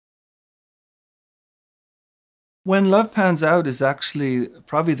When Love Pans Out is actually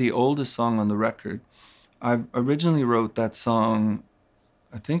probably the oldest song on the record. I originally wrote that song,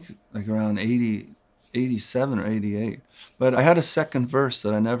 I think like around 80, 87 or 88. But I had a second verse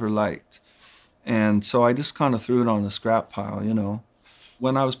that I never liked. And so I just kind of threw it on the scrap pile, you know.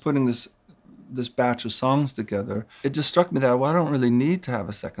 When I was putting this batch of songs together, it just struck me that, well, I don't really need to have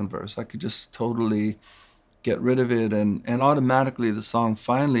a second verse. I could just totally get rid of it, and automatically the song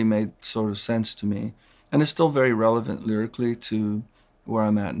finally made sort of sense to me. And it's still very relevant lyrically to where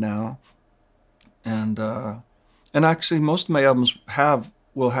I'm at now. And actually most of my albums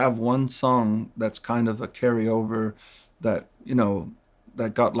will have one song that's kind of a carryover that, you know,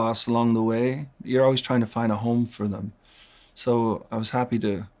 that got lost along the way. You're always trying to find a home for them. So I was happy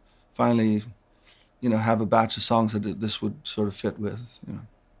to finally, you know, have a batch of songs that this would sort of fit with, you know.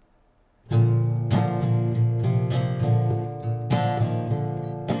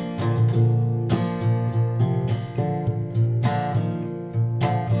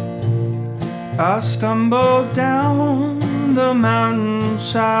 I stumbled down the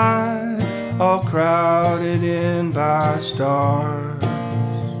mountainside, all crowded in by stars.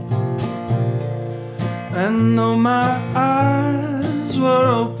 And though my eyes were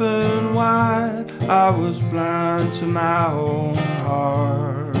open wide, I was blind to my own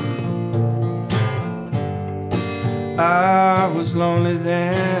heart. I was lonely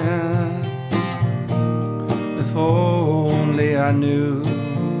then, if only I knew.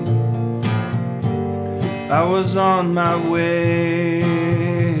 I was on my way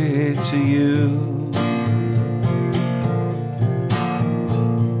to you.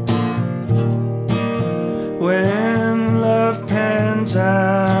 When love pans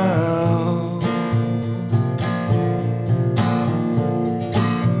out,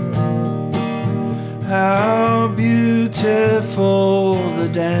 how beautiful the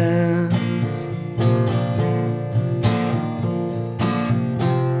dance.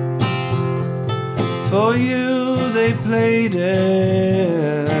 For you they played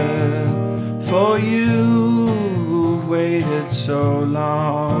it, for you who've waited so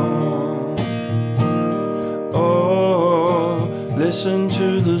long. Oh, listen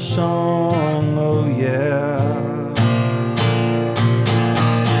to the song, oh yeah.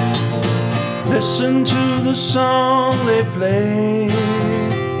 Listen to the song they play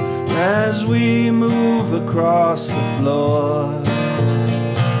as we move across the floor.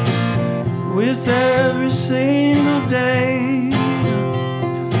 With every single day,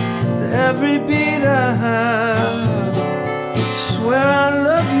 with every beat I have, swear I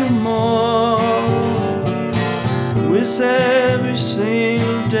love you more. With every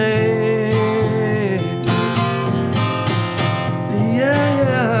single day, yeah,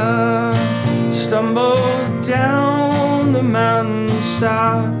 yeah. Stumbled down the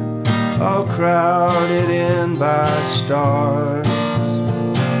mountainside, all crowded in by stars.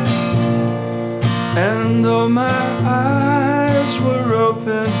 And though my eyes were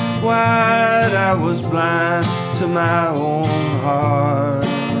open wide, I was blind to my own heart.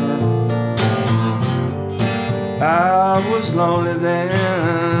 I was lonely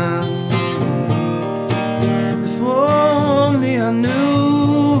then, if only I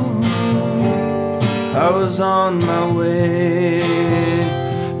knew. I was on my way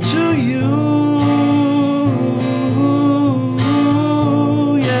to you.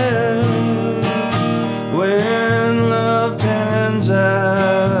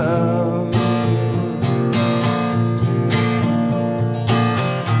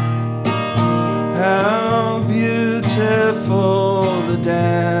 How beautiful the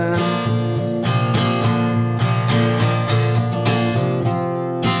dance.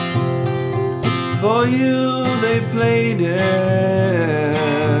 For you they played it,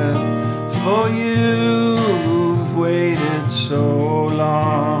 for you who've waited so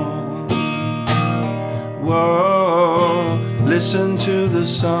long. Whoa, listen to the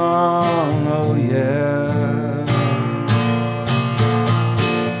song, oh yeah.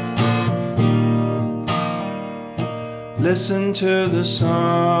 Listen to the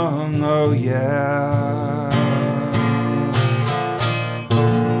song, oh yeah.